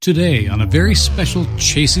Today, on a very special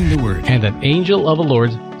Chasing the Word. And an angel of the Lord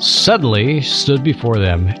suddenly stood before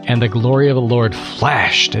them, and the glory of the Lord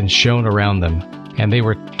flashed and shone around them, and they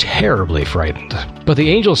were terribly frightened. But the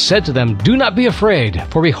angel said to them, "Do not be afraid,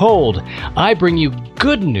 for behold, I bring you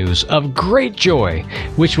good news of great joy,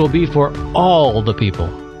 which will be for all the people.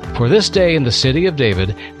 For this day in the city of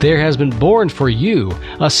David there has been born for you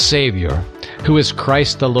a Savior, who is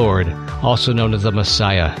Christ the Lord, also known as the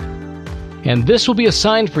Messiah. And this will be a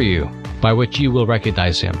sign for you, by which you will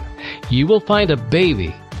recognize him. You will find a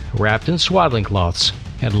baby wrapped in swaddling cloths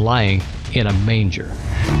and lying in a manger."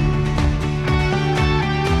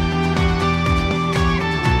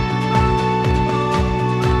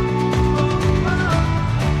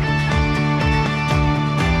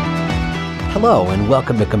 Hello and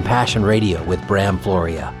welcome to Compassion Radio with Bram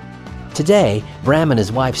Floria. Today, Bram and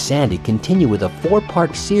his wife Sandy continue with a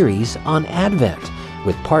 4-part series on Advent,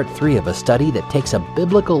 with part 3 of a study that takes a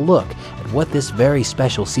biblical look at what this very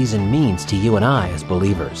special season means to you and I as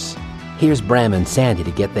believers. Here's Bram and Sandy to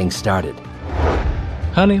get things started.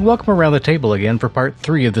 Honey, welcome around the table again for part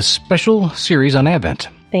 3 of this special series on Advent.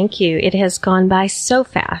 Thank you. It has gone by so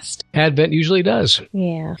fast. Advent usually does.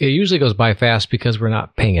 Yeah. It usually goes by fast because we're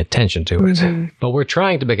not paying attention to it. Mm-hmm. But we're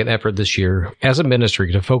trying to make an effort this year as a ministry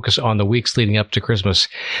to focus on the weeks leading up to Christmas,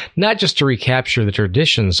 not just to recapture the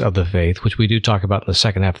traditions of the faith, which we do talk about in the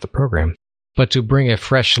second half of the program, but to bring a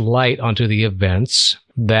fresh light onto the events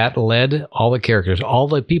that led all the characters, all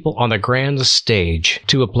the people on the grand stage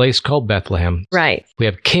to a place called Bethlehem. Right. We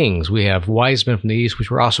have kings. We have wise men from the east,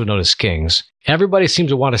 which were also known as kings. Everybody seems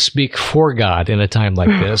to want to speak for God in a time like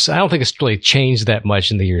this. I don't think it's really changed that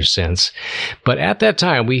much in the years since. But at that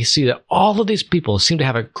time, we see that all of these people seem to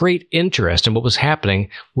have a great interest in what was happening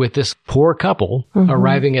with this poor couple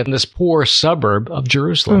arriving in this poor suburb of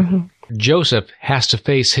Jerusalem. Joseph has to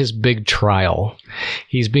face his big trial.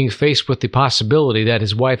 He's being faced with the possibility that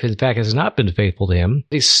his wife, in fact, has not been faithful to him.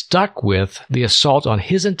 He's stuck with the assault on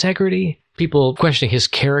his integrity, people questioning his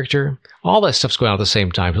character. All that stuff's going on at the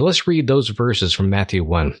same time. So let's read those verses from Matthew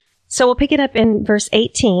 1. So we'll pick it up in verse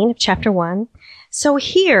 18 of chapter 1. So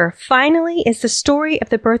here, finally, is the story of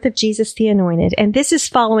the birth of Jesus the Anointed, and this is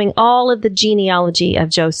following all of the genealogy of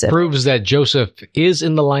Joseph. Proves that Joseph is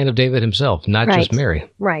in the line of David himself, not just Mary.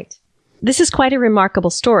 Right. This is quite a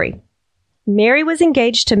remarkable story. Mary was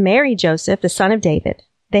engaged to marry Joseph, the son of David.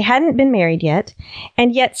 They hadn't been married yet,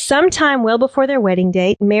 and yet sometime well before their wedding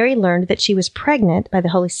date, Mary learned that she was pregnant by the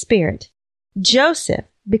Holy Spirit. Joseph,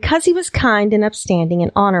 because he was kind and upstanding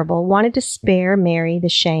and honorable, wanted to spare Mary the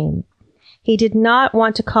shame. He did not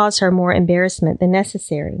want to cause her more embarrassment than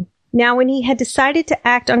necessary. Now, when he had decided to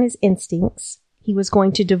act on his instincts, he was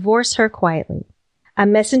going to divorce her quietly. A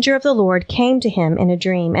messenger of the Lord came to him in a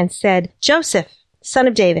dream and said, "Joseph, son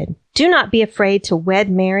of David, do not be afraid to wed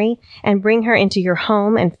Mary and bring her into your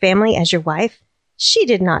home and family as your wife. She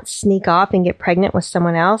did not sneak off and get pregnant with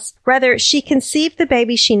someone else. Rather, she conceived the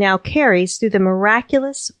baby she now carries through the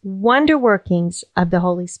miraculous wonder workings of the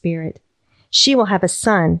Holy Spirit. She will have a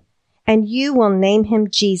son, and you will name him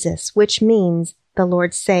Jesus, which means the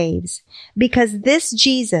Lord saves, because this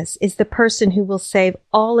Jesus is the person who will save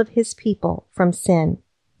all of his people from sin."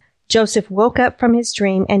 Joseph woke up from his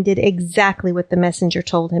dream and did exactly what the messenger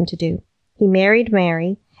told him to do. He married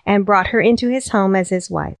Mary and brought her into his home as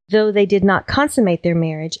his wife, though they did not consummate their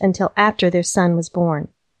marriage until after their son was born.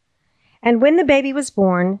 And when the baby was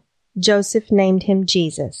born, Joseph named him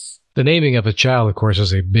Jesus. The naming of a child, of course,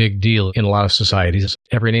 is a big deal in a lot of societies.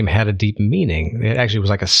 Every name had a deep meaning. It actually was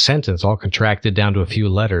like a sentence all contracted down to a few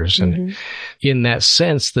letters. And in that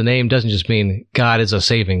sense, the name doesn't just mean God is a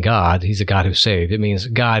saving God. He's a God who saved. It means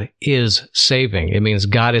God is saving. It means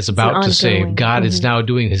God is about to save. God is now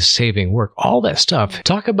doing his saving work. All that stuff.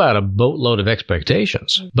 Talk about a boatload of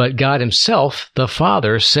expectations. But God himself, the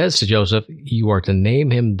Father, says to Joseph, "You are to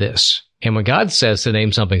name him this." And when God says to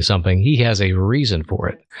name something, he has a reason for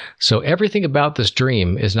it. So everything about this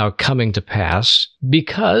dream is now coming to pass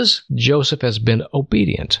because Joseph has been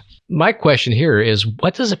obedient. My question here is,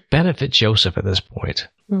 what does it benefit Joseph at this point?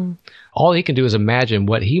 All he can do is imagine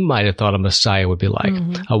what he might have thought a Messiah would be like,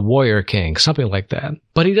 a warrior king, something like that.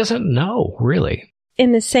 But he doesn't know, really.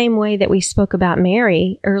 In the same way that we spoke about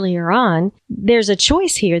Mary earlier on, there's a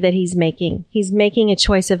choice here that he's making. He's making a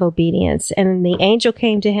choice of obedience. And the angel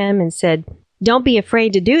came to him and said, "Don't be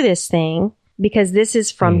afraid to do this thing because this is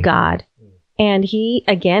from God." And he,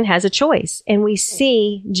 again, has a choice. And we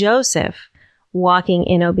see Joseph walking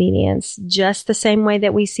in obedience, just the same way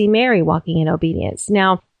that we see Mary walking in obedience.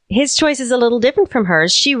 Now, his choice is a little different from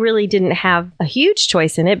hers. She really didn't have a huge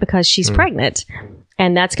choice in it because she's pregnant.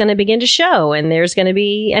 And that's going to begin to show, and there's going to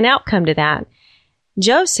be an outcome to that.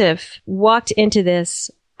 Joseph walked into this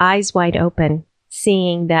eyes wide open,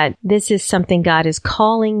 seeing that this is something God is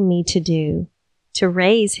calling me to do, to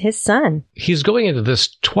raise his son. He's going into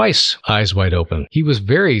this twice eyes wide open. He was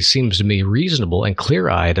seems to me, reasonable and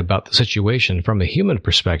clear-eyed about the situation from a human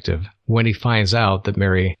perspective when he finds out that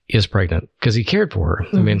Mary is pregnant, because he cared for her.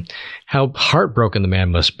 Mm-hmm. I mean, how heartbroken the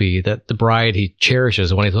man must be that the bride he cherishes,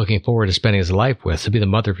 the one he's looking forward to spending his life with, to be the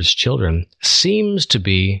mother of his children, seems to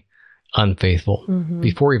be unfaithful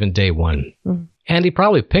before even day one. Mm-hmm. And he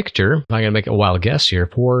probably picked her, I'm going to make a wild guess here,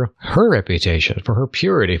 for her reputation, for her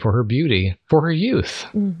purity, for her beauty, for her youth.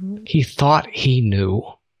 Mm-hmm. He thought he knew,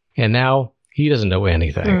 and now he doesn't know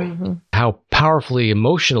anything. Mm-hmm. How powerfully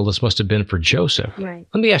emotional this must have been for Joseph. Right.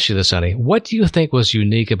 Let me ask you this, honey. What do you think was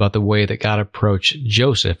unique about the way that God approached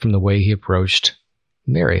Joseph from the way he approached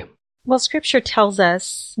Mary? Well, Scripture tells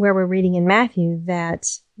us, where we're reading in Matthew, that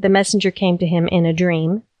the messenger came to him in a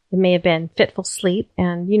dream. It may have been fitful sleep.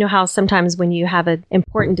 And you know how sometimes when you have an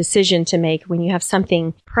important decision to make, when you have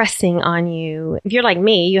something pressing on you, if you're like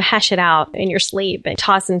me, you hash it out in your sleep and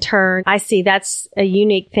toss and turn. I see that's a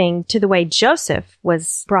unique thing to the way Joseph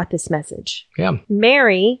brought this message. Yeah.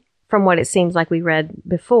 Mary, from what it seems like we read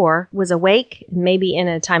before, was awake, maybe in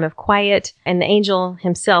a time of quiet, and the angel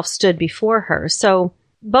himself stood before her. So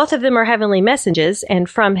both of them are heavenly messages and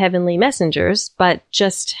from heavenly messengers, but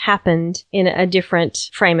just happened in a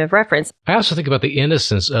different frame of reference. I also think about the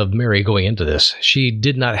innocence of Mary going into this. She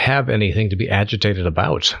did not have anything to be agitated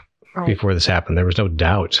about before this happened. There was no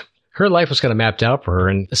doubt. Her life was kind of mapped out for her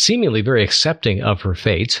and seemingly very accepting of her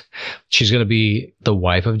fate. She's going to be the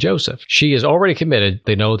wife of Joseph. She is already committed.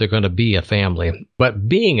 They know they're going to be a family. But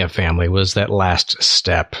being a family was that last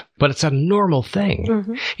step. But it's a normal thing.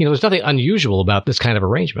 Mm-hmm. You know, there's nothing unusual about this kind of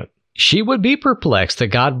arrangement. She would be perplexed that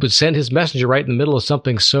God would send his messenger right in the middle of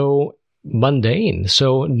something so mundane,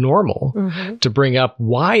 so normal, to bring up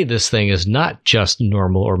why this thing is not just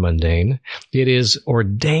normal or mundane. It is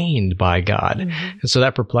ordained by God. And so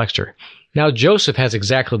that perplexed her. Now, Joseph has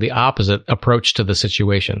exactly the opposite approach to the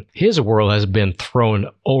situation. His world has been thrown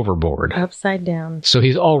overboard. Upside down. So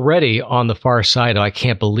he's already on the far side of, I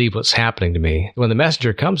can't believe what's happening to me. When the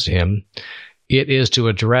messenger comes to him, it is to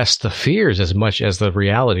address the fears as much as the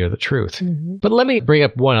reality or the truth. But let me bring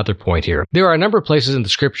up one other point here. There are a number of places in the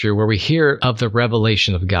scripture where we hear of the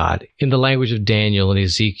revelation of God. In the language of Daniel and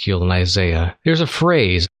Ezekiel and Isaiah, there's a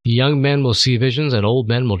phrase, young men will see visions and old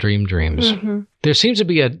men will dream dreams. There seems to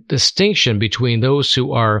be a distinction between those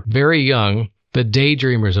who are very young, the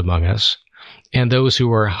daydreamers among us, and those who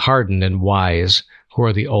are hardened and wise, who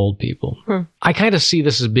are the old people. I kind of see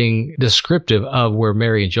this as being descriptive of where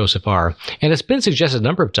Mary and Joseph are. And it's been suggested a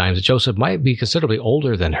number of times that Joseph might be considerably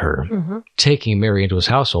older than her, taking Mary into his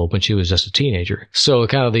household when she was just a teenager. So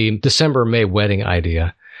kind of the December-May wedding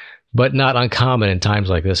idea, but not uncommon in times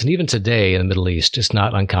like this. And even today in the Middle East, it's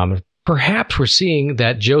not uncommon. Perhaps we're seeing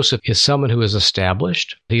that Joseph is someone who is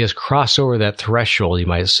established. He has crossed over that threshold, you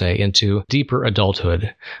might say, into deeper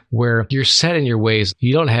adulthood, where you're set in your ways.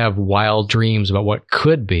 You don't have wild dreams about what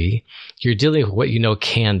could be. You're dealing with what you know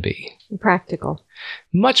can be. Practical.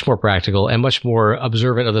 Much more practical and much more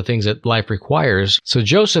observant of the things that life requires. So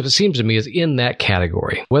Joseph, it seems to me, is in that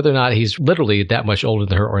category. Whether or not he's literally that much older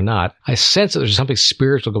than her or not, I sense that there's something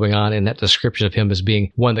spiritual going on in that description of him as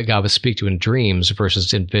being one that God would speak to in dreams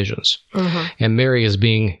versus in visions. And Mary is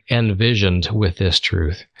being envisioned with this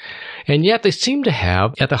truth. And yet they seem to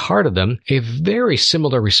have, at the heart of them, a very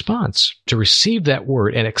similar response to receive that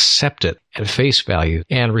word and accept it at face value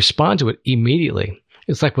and respond to it immediately.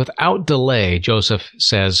 It's like without delay, Joseph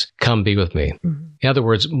says, come be with me. In other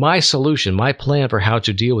words, my solution, my plan for how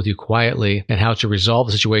to deal with you quietly and how to resolve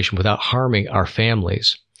the situation without harming our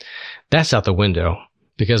families, that's out the window.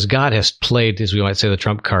 Because God has played, as we might say, the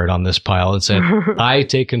trump card on this pile and said, I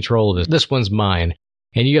take control of this. This one's mine.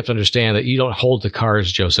 And you have to understand that you don't hold the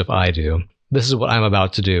cards, Joseph, I do. This is what I'm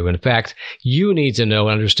about to do. In fact, you need to know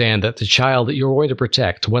and understand that the child that you're going to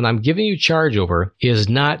protect, when I'm giving you charge over, is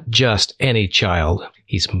not just any child.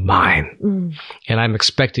 He's mine. And I'm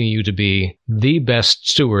expecting you to be the best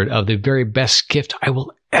steward of the very best gift I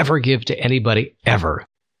will ever give to anybody ever.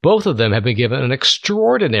 Both of them have been given an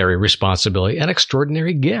extraordinary responsibility, an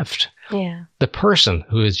extraordinary gift. Yeah. The person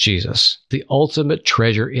who is Jesus, the ultimate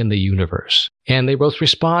treasure in the universe. And they both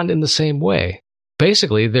respond in the same way.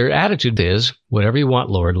 Basically, their attitude is, whatever you want,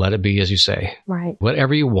 Lord, let it be as you say. Right.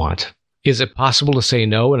 Whatever you want. Is it possible to say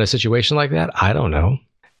no in a situation like that? I don't know.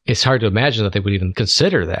 It's hard to imagine that they would even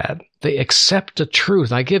consider that. They accept the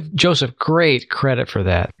truth. I give Joseph great credit for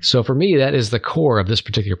that. So for me, that is the core of this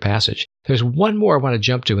particular passage. There's one more I want to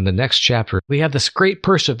jump to in the next chapter. We have this great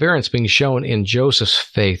perseverance being shown in Joseph's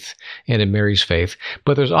faith and in Mary's faith,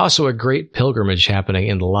 but there's also a great pilgrimage happening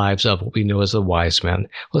in the lives of what we know as the wise men.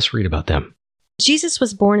 Let's read about them. Jesus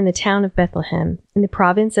was born in the town of Bethlehem, in the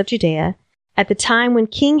province of Judea, at the time when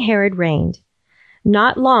King Herod reigned.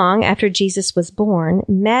 Not long after Jesus was born,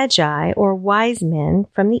 Magi, or wise men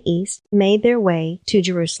from the east, made their way to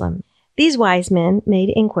Jerusalem. These wise men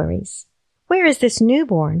made inquiries. Where is this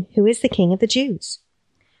newborn who is the King of the Jews?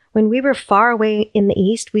 When we were far away in the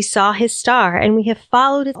east, we saw his star, and we have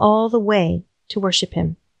followed it all the way to worship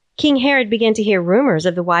him. King Herod began to hear rumors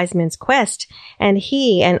of the wise men's quest, and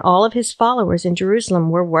he and all of his followers in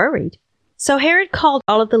Jerusalem were worried. So Herod called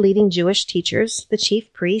all of the leading Jewish teachers, the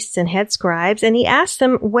chief priests and head scribes, and he asked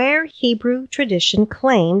them where Hebrew tradition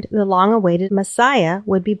claimed the long-awaited Messiah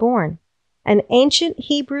would be born. An ancient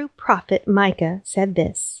Hebrew prophet, Micah, said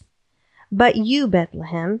this, "But you,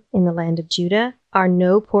 Bethlehem, in the land of Judah, are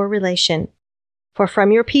no poor relation, for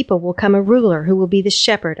from your people will come a ruler who will be the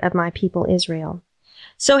shepherd of my people Israel."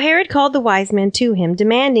 So Herod called the wise men to him,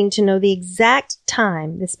 demanding to know the exact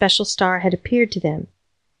time the special star had appeared to them.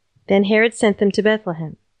 Then Herod sent them to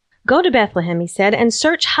Bethlehem. "Go to Bethlehem," he said, "and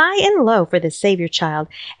search high and low for the Savior child,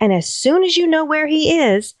 and as soon as you know where he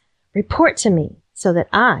is, report to me, so that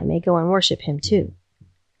I may go and worship him too."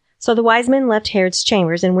 So the wise men left Herod's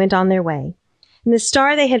chambers and went on their way. And the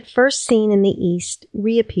star they had first seen in the east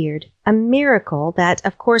reappeared, a miracle that,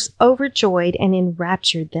 of course, overjoyed and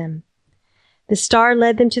enraptured them. The star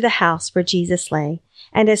led them to the house where Jesus lay,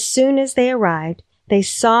 and as soon as they arrived, they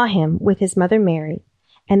saw him with his mother Mary,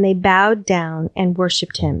 and they bowed down and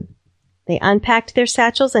worshipped him. They unpacked their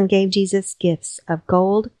satchels and gave Jesus gifts of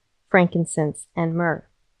gold, frankincense, and myrrh.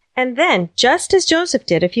 And then, just as Joseph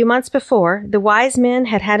did a few months before, the wise men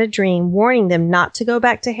had had a dream warning them not to go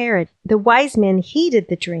back to Herod. The wise men heeded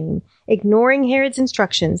the dream. Ignoring Herod's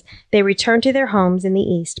instructions, they returned to their homes in the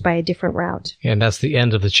east by a different route. And that's the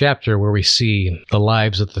end of the chapter where we see the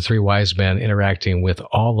lives of the three wise men interacting with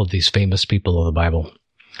all of these famous people of the Bible.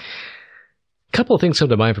 A couple of things come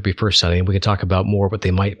to mind for me first, Sonny, and we can talk about more what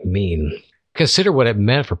they might mean. Consider what it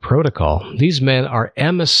meant for protocol. These men are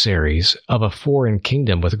emissaries of a foreign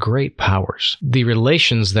kingdom with great powers. The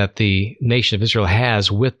relations that the nation of Israel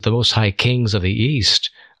has with the Most High kings of the East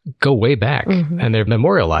go way back, and they're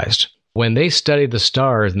memorialized. When they studied the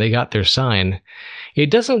stars and they got their sign,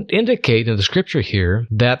 it doesn't indicate in the scripture here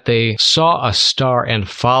that they saw a star and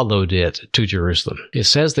followed it to Jerusalem. It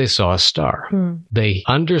says they saw a star. They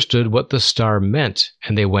understood what the star meant,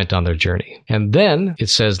 and they went on their journey. And then it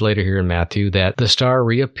says later here in Matthew that the star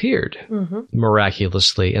reappeared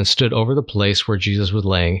miraculously and stood over the place where Jesus was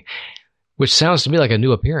laying, which sounds to me like a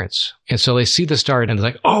new appearance. And so they see the star and they're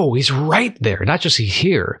like, oh, he's right there. Not just he's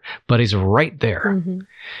here, but he's right there.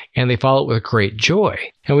 And they follow it with great joy.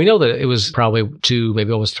 And we know that it was probably 2,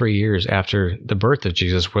 maybe almost 3 years after the birth of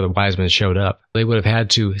Jesus where the wise men showed up. They would have had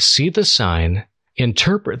to see the sign,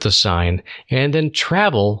 interpret the sign, and then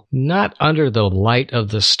travel not under the light of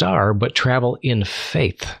the star, but travel in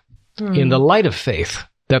faith, in the light of faith.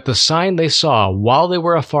 That the sign they saw while they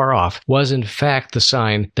were afar off was in fact the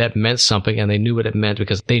sign that meant something, and they knew what it meant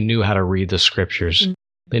because they knew how to read the scriptures.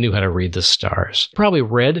 They knew how to read the stars. Probably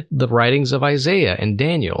read the writings of Isaiah and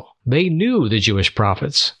Daniel. They knew the Jewish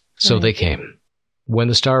prophets, so they came. When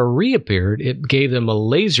the star reappeared, it gave them a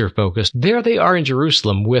laser focus. There they are in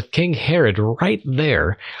Jerusalem with King Herod right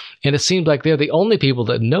there, and it seemed like they're the only people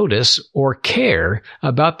that notice or care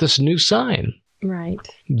about this new sign. Right.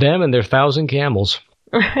 Them and their 1,000 camels.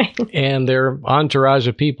 Right. And their entourage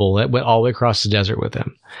of people that went all the way across the desert with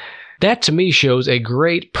them. That to me shows a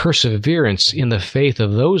great perseverance in the faith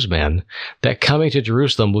of those men that coming to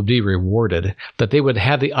Jerusalem would be rewarded, that they would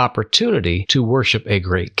have the opportunity to worship a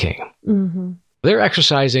great king. They're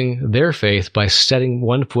exercising their faith by setting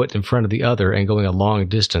one foot in front of the other and going a long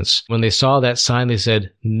distance. When they saw that sign, they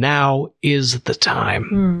said, now is the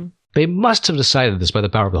time. They must have decided this by the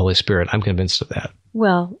power of the Holy Spirit. I'm convinced of that.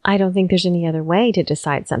 Well, I don't think there's any other way to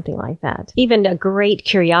decide something like that. Even a great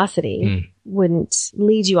curiosity wouldn't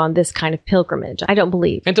lead you on this kind of pilgrimage. I don't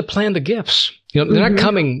believe. And to plan the gifts. You know, they're not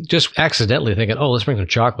coming just accidentally thinking, oh, let's bring some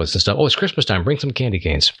chocolates and stuff. Oh, it's Christmas time. Bring some candy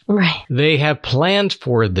canes. Right. They have planned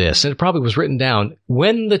for this, and it probably was written down.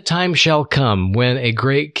 When the time shall come, when a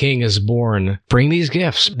great king is born, bring these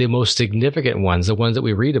gifts. The most significant ones, the ones that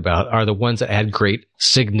we read about, are the ones that had great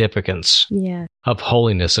significance. Yeah. Of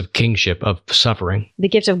holiness, of kingship, of suffering. The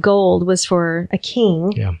gift of gold was for a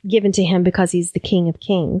king, given to him because he's the King of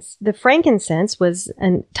Kings. The frankincense was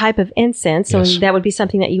a type of incense, so that would be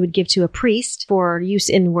something that you would give to a priest for use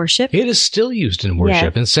in worship. It is still used in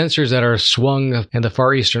worship. And censers that are swung in the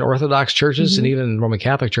Far Eastern Orthodox churches and even Roman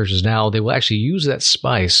Catholic churches now, they will actually use that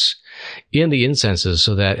spice in the incenses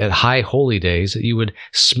so that at high holy days you would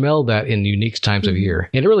smell that in unique times of year.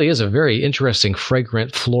 And it really is a very interesting,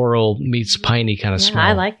 fragrant, floral meets piney kind of smell.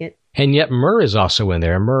 I like it. And yet myrrh is also in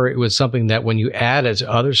there. Myrrh was something that when you add it to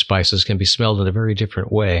other spices can be smelled in a very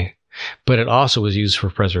different way. But it also was used for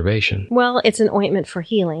preservation. Well, it's an ointment for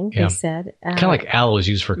healing, they said. Kind of like aloe is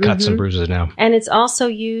used for cuts and bruises now. And it's also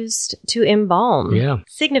used to embalm,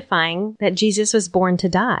 signifying that Jesus was born to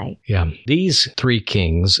die. Yeah. These three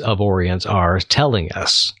kings of Orient are telling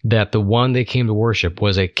us that the one they came to worship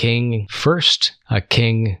was a king first, a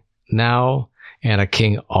king now, and a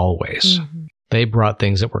king always. They brought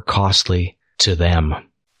things that were costly to them.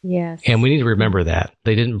 Yes. And we need to remember that.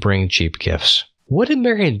 They didn't bring cheap gifts. What did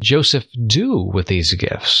Mary and Joseph do with these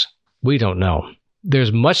gifts? We don't know.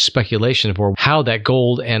 There's much speculation for how that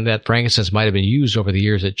gold and that frankincense might have been used over the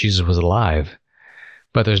years that Jesus was alive.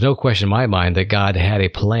 But there's no question in my mind that God had a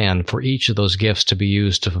plan for each of those gifts to be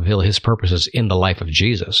used to fulfill his purposes in the life of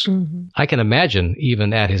Jesus. I can imagine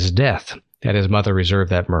even at his death that his mother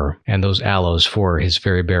reserved that myrrh and those aloes for his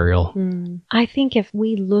very burial. I think if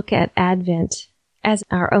we look at Advent as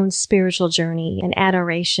our own spiritual journey and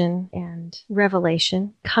adoration and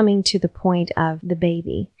revelation, coming to the point of the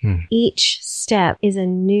baby. Each step is a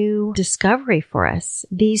new discovery for us.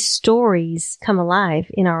 These stories come alive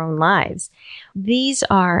in our own lives. These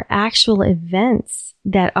are actual events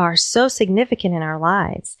that are so significant in our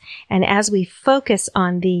lives. And as we focus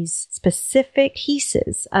on these specific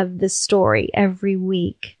pieces of the story every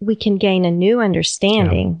week, we can gain a new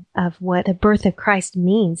understanding of what the birth of Christ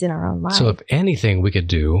means in our own lives. So if anything we could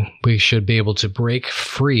do, we should be able to break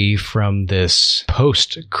free from this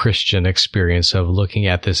post-Christian experience of looking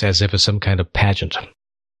at this as if it's some kind of pageant.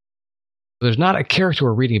 There's not a character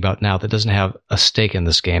we're reading about now that doesn't have a stake in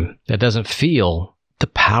this game, that doesn't feel the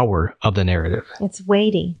power of the narrative. It's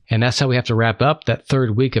weighty. And that's how we have to wrap up that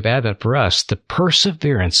third week of Advent for us, the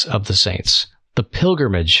perseverance of the saints, the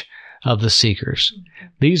pilgrimage of the seekers.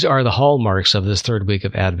 These are the hallmarks of this third week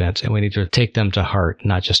of Advent, and we need to take them to heart,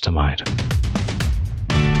 not just to mind.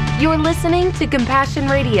 You're listening to Compassion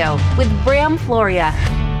Radio with Bram Floria.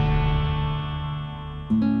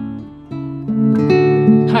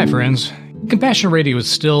 Hi, friends. Compassion Radio is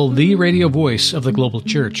still the radio voice of the global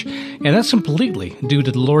church, and that's completely due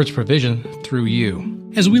to the Lord's provision through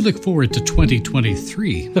you. As we look forward to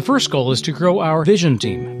 2023, the first goal is to grow our vision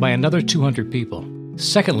team by another 200 people.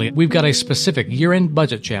 Secondly, we've got a specific year-end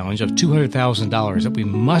budget challenge of $200,000 that we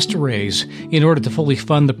must raise in order to fully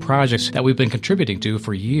fund the projects that we've been contributing to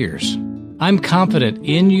for years. I'm confident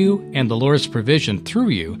in you and the Lord's provision through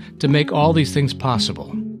you to make all these things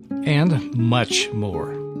possible, and much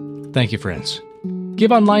more. Thank you, friends.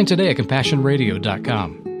 Give online today at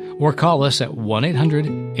CompassionRadio.com or call us at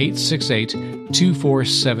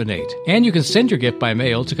 1-800-868-2478. And you can send your gift by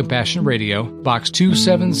mail to Compassion Radio, Box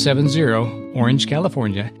 2770, Orange,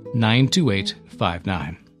 California,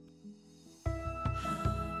 92859.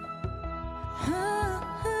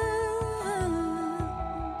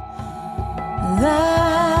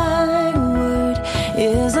 Thy word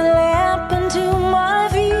is a lamp unto my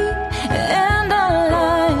feet and a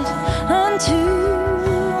light unto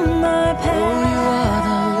my path. Oh, you are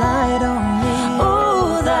the light on me.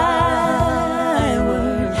 Oh, thy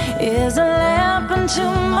word is a lamp unto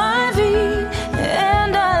my feet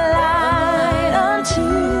and a light unto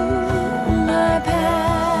my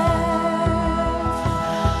path.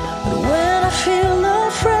 But when I feel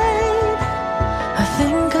afraid, I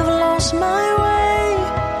think I've lost my way.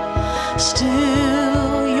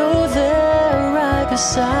 Still, you're there right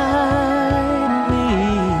beside me.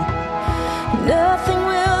 Nothing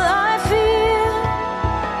will I fear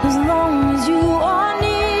as long as you are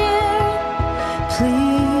near.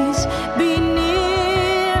 Please be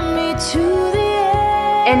near me to the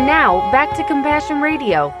end. And now, back to Compassion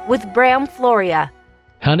Radio with Bram Floria.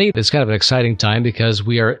 Honey, it's kind of an exciting time because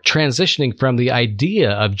we are transitioning from the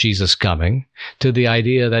idea of Jesus coming to the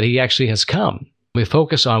idea that he actually has come. We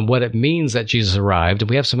focus on what it means that Jesus arrived.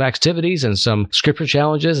 We have some activities and some scripture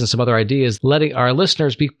challenges and some other ideas, letting our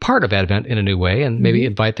listeners be part of Advent in a new way and maybe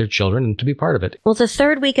invite their children to be part of it. Well, the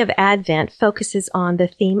third week of Advent focuses on the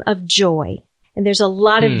theme of joy. And there's a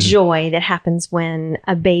lot of joy that happens when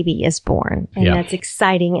a baby is born. And that's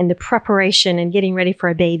exciting, and the preparation and getting ready for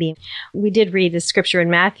a baby. We did read the scripture in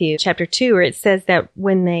Matthew chapter 2 where it says that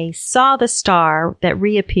when they saw the star that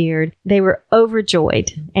reappeared, they were overjoyed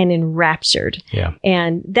and enraptured. Yeah.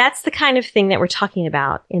 And that's the kind of thing that we're talking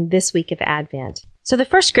about in this week of Advent. So the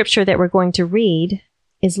first scripture that we're going to read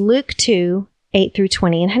is Luke 2, 8 through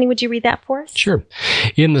 20. And honey, would you read that for us? Sure.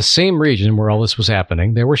 In the same region where all this was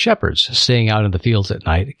happening, there were shepherds staying out in the fields at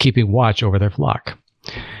night, keeping watch over their flock.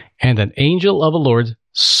 And an angel of the Lord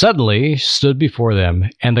suddenly stood before them,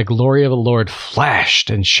 and the glory of the Lord flashed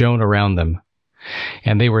and shone around them.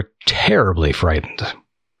 And they were terribly frightened.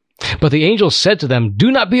 But the angel said to them,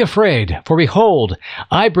 "Do not be afraid, for behold,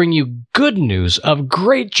 I bring you good news of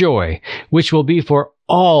great joy, which will be for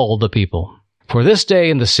all the people. For this day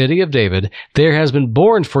in the city of David, there has been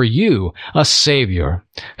born for you a Savior,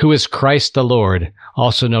 who is Christ the Lord,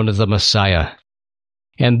 also known as the Messiah.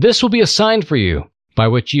 And this will be a sign for you, by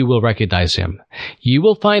which you will recognize him. You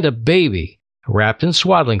will find a baby wrapped in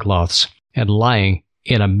swaddling cloths and lying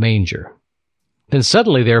in a manger." Then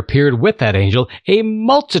suddenly there appeared with that angel a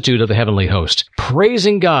multitude of the heavenly host,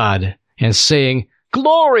 praising God and saying,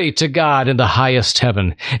 "Glory to God in the highest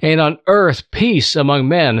heaven, and on earth peace among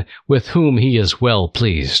men with whom he is well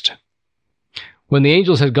pleased." When the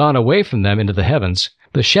angels had gone away from them into the heavens,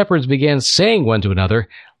 the shepherds began saying one to another,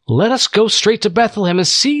 "Let us go straight to Bethlehem and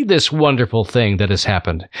see this wonderful thing that has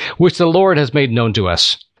happened, which the Lord has made known to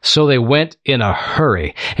us." So they went in a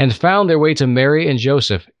hurry and found their way to Mary and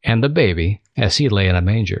Joseph and the baby as he lay in a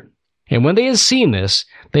manger. And when they had seen this,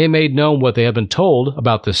 they made known what they had been told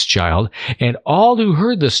about this child, and all who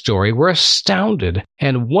heard the story were astounded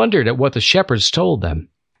and wondered at what the shepherds told them.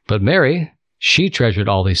 But Mary, she treasured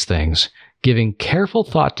all these things, giving careful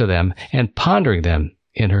thought to them and pondering them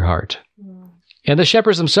in her heart. And the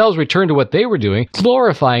shepherds themselves returned to what they were doing,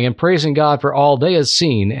 glorifying and praising God for all they had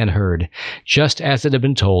seen and heard, just as it had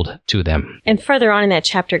been told to them. And further on in that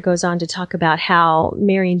chapter, it goes on to talk about how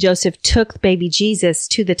Mary and Joseph took baby Jesus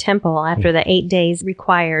to the temple after the 8 days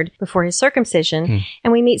required before his circumcision.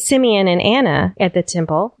 And we meet Simeon and Anna at the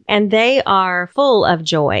temple, and they are full of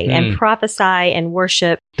joy and prophesy and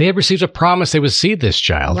worship. They had received a promise they would see this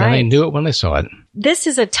child, and they knew it when they saw it. This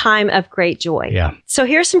is a time of great joy. Yeah. So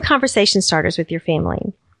here are some conversation starters with your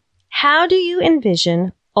family. How do you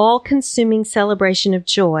envision all-consuming celebration of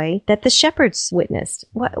joy that the shepherds witnessed?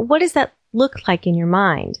 What does that look like in your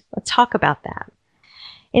mind? Let's talk about that.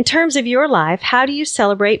 In terms of your life, how do you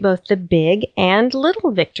celebrate both the big and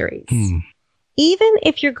little victories? Even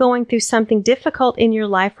if you're going through something difficult in your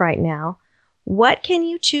life right now, what can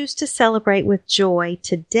you choose to celebrate with joy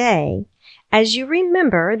today as you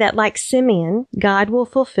remember that, like Simeon, God will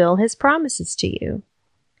fulfill his promises to you?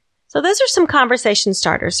 So those are some conversation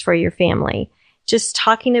starters for your family. Just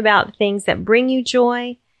talking about things that bring you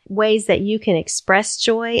joy, ways that you can express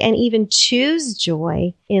joy, and even choose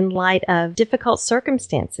joy in light of difficult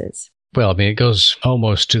circumstances. Well, I mean, it goes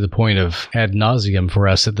almost to the point of ad nauseum for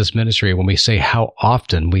us at this ministry when we say how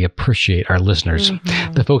often we appreciate our listeners.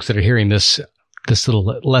 The folks that are hearing this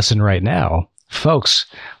little lesson right now, folks,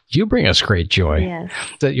 you bring us great joy. Yes.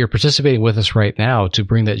 That you're participating with us right now to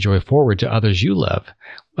bring that joy forward to others you love.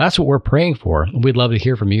 That's what we're praying for. We'd love to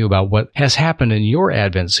hear from you about what has happened in your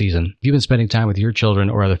Advent season. If you've been spending time with your children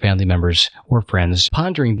or other family members or friends,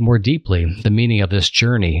 pondering more deeply the meaning of this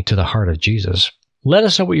journey to the heart of Jesus, let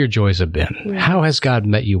us know what your joys have been. Yes. How has God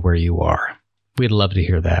met you where you are? We'd love to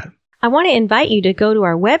hear that. I want to invite you to go to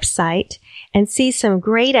our website and see some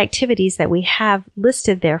great activities that we have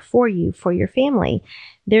listed there for you, for your family.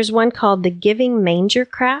 There's one called the Giving Manger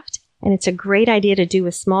Craft, and it's a great idea to do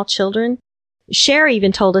with small children. Sherry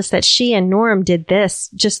even told us that she and Norm did this,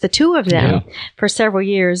 just the two of them, for several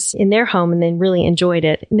years in their home and then really enjoyed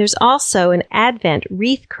it. And there's also an Advent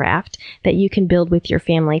wreath craft that you can build with your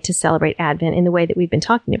family to celebrate Advent in the way that we've been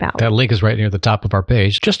talking about. That link is right near the top of our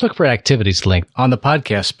page. Just look for activities link on the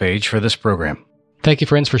podcast page for this program. Thank you,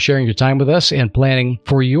 friends, for sharing your time with us and planning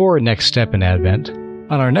for your next step in Advent.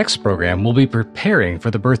 On our next program, we'll be preparing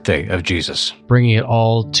for the birthday of Jesus, bringing it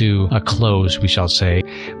all to a close, we shall say,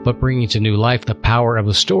 but bringing to new life the power of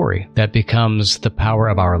the story that becomes the power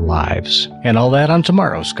of our lives. And all that on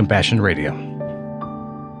tomorrow's Compassion Radio.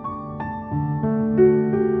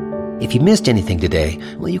 If you missed anything today,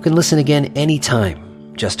 well, you can listen again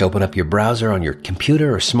anytime. Just open up your browser on your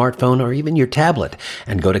computer or smartphone or even your tablet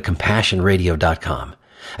and go to CompassionRadio.com.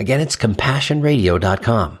 Again, it's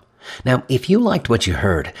CompassionRadio.com. Now, if you liked what you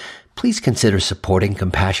heard, please consider supporting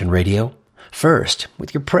Compassion Radio. First,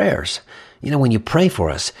 with your prayers. When you pray for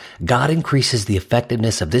us, God increases the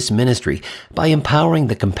effectiveness of this ministry by empowering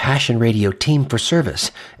the Compassion Radio team for service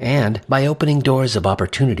and by opening doors of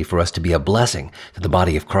opportunity for us to be a blessing to the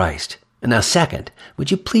body of Christ. And now, second,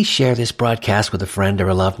 would you please share this broadcast with a friend or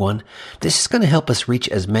a loved one? This is going to help us reach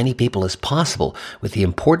as many people as possible with the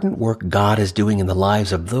important work God is doing in the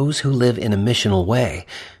lives of those who live in a missional way.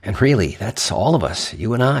 And really, that's all of us,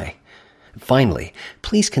 you and I. Finally,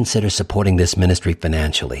 please consider supporting this ministry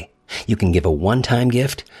financially. You can give a one-time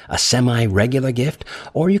gift, a semi-regular gift,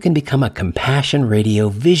 or you can become a Compassion Radio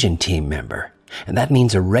Vision Team member. And that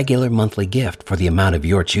means a regular monthly gift for the amount of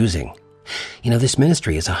your choosing. This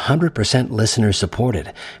ministry is 100% listener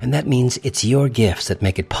supported, and that means it's your gifts that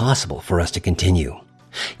make it possible for us to continue.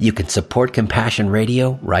 You can support Compassion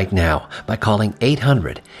Radio right now by calling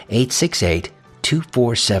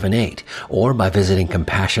 800-868-2478 or by visiting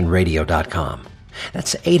CompassionRadio.com.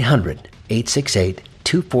 That's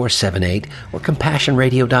 800-868-2478 or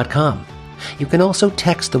CompassionRadio.com. You can also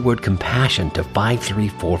text the word compassion to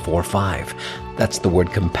 53445. That's the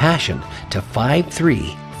word compassion to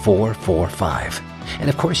 53445. And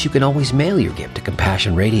of course, you can always mail your gift to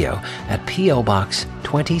Compassion Radio at P.O. Box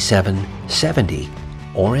 2770,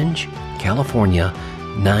 Orange, California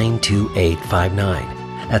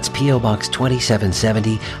 92859. That's P.O. Box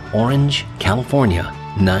 2770, Orange, California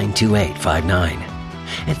 92859.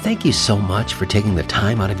 And thank you so much for taking the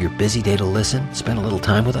time out of your busy day to listen, spend a little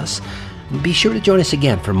time with us. And be sure to join us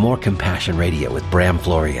again for more Compassion Radio with Bram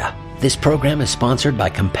Floria. This program is sponsored by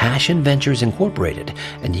Compassion Ventures Incorporated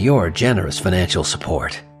and your generous financial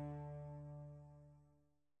support.